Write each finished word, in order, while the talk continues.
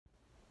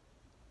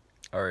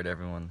Alright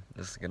everyone,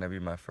 this is gonna be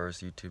my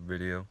first YouTube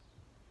video.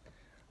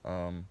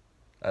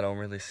 I don't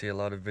really see a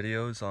lot of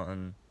videos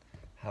on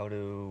how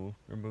to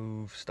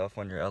remove stuff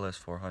on your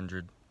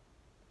LS400,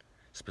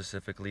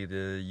 specifically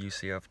the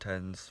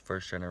UCF10s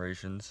first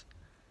generations.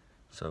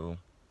 So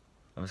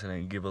I'm just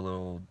gonna give a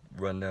little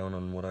rundown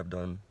on what I've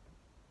done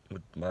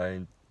with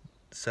my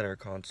center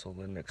console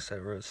and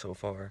etc. so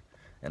far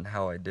and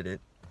how I did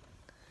it.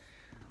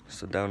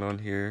 So down on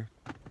here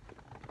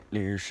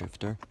near your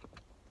shifter,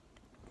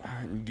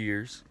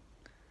 gears,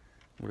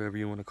 whatever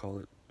you want to call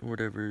it,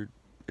 whatever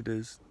it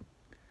is,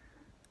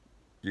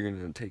 you're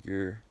gonna take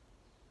your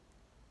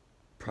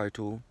pry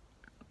tool,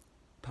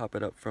 pop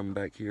it up from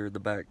back here, the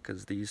back,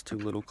 because these two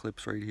little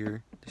clips right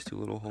here, these two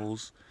little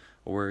holes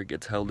are where it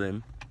gets held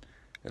in.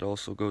 It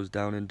also goes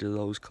down into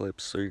those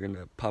clips, so you're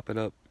gonna pop it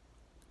up,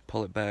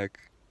 pull it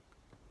back,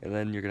 and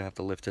then you're gonna have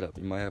to lift it up.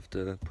 You might have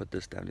to put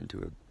this down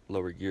into a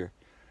lower gear.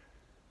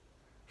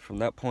 From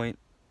that point,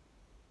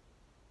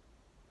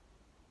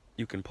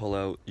 you can pull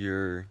out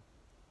your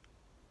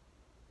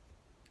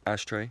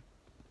ashtray.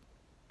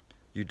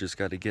 You just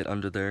got to get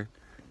under there.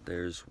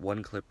 There's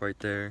one clip right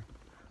there,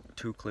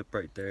 two clip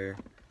right there,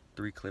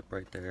 three clip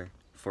right there,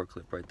 four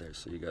clip right there.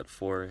 So you got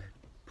 4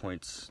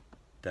 points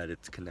that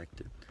it's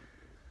connected.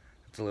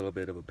 It's a little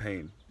bit of a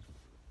pain.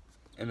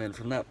 And then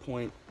from that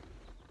point,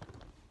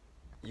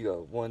 you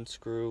got 1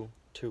 screw,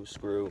 2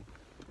 screw.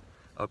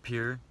 Up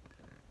here,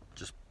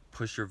 just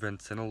push your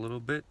vents in a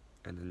little bit,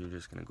 and then you're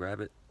just gonna grab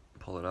it,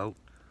 pull it out.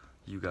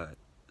 You got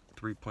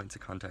 3 points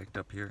of contact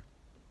up here.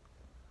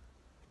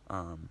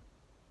 And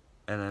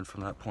then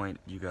from that point,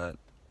 you got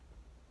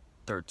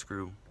 3rd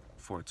screw,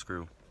 4th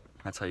screw.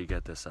 That's how you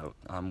get this out.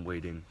 I'm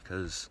waiting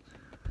because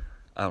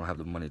I don't have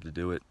the money to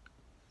do it.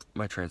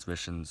 My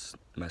transmission's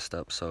messed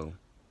up, so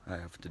I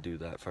have to do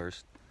that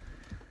first.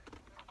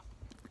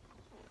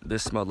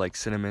 This smelled like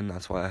cinnamon,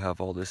 that's why I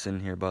have all this in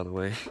here, by the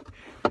way.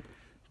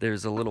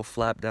 There's a little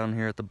flap down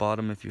here at the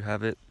bottom if you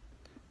have it.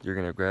 You're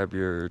gonna grab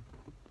your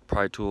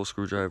pry tool,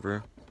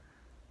 screwdriver,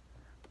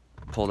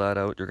 pull that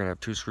out. You're gonna have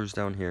 2 screws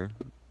down here.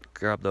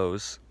 Grab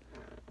those.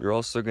 You're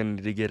also gonna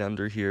need to get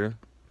under here.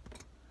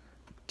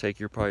 Take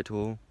your pry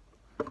tool.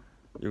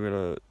 You're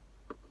gonna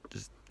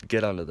just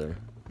get under there.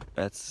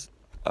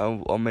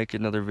 I'll make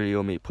another video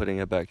of me putting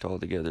it back all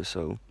together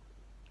so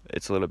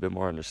it's a little bit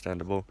more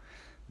understandable.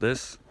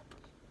 This,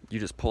 you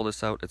just pull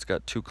this out. It's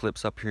got 2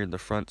 clips up here in the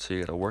front, so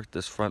you gotta work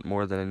this front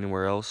more than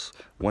anywhere else.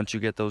 Once you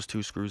get those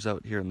 2 screws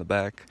out here in the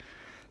back,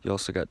 you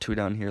also got 2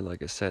 down here.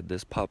 Like I said,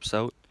 this pops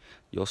out.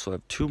 You also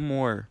have 2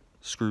 more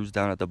screws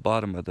down at the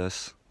bottom of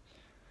this,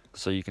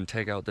 so you can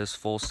take out this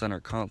full center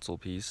console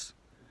piece.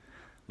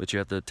 But you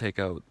have to take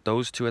out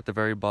those 2 at the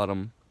very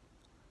bottom,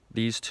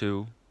 these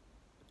 2,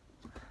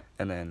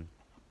 and then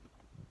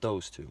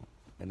those 2,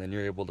 and then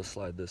you're able to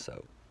slide this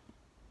out.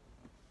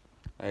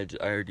 I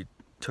already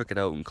took it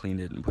out and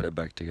cleaned it and put it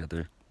back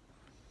together.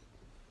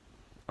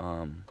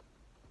 Alright,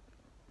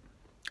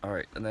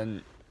 and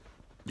then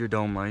your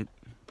dome light.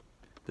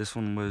 This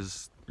one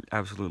was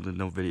absolutely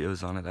no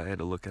videos on it. I had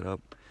to look it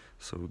up,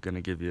 so we're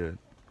gonna give you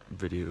a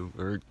video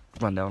or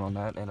rundown on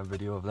that and a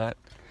video of that.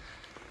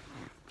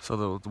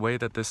 So the way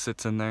that this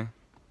sits in there,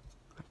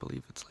 I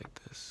believe it's like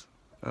this.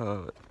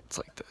 It's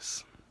like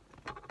this.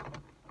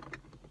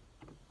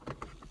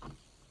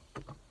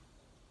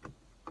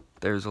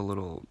 There's a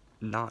little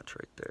notch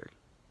right there.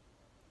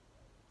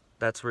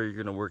 That's where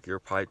you're gonna work your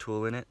pry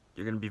tool in it.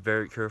 You're gonna be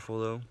very careful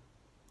though. And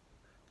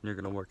you're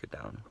gonna work it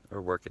down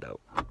or work it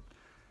out.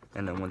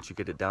 And then once you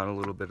get it down a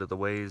little bit of the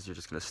ways, you're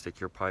just gonna stick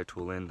your pry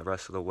tool in the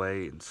rest of the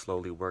way and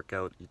slowly work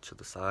out each of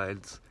the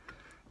sides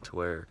to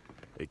where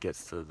it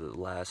gets to the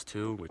last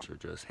 2, which are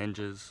just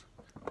hinges,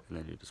 and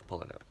then you just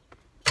pull it out.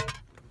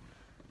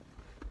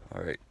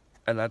 Alright,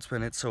 and that's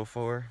been it so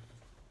far.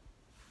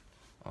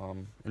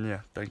 And yeah,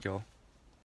 thank y'all.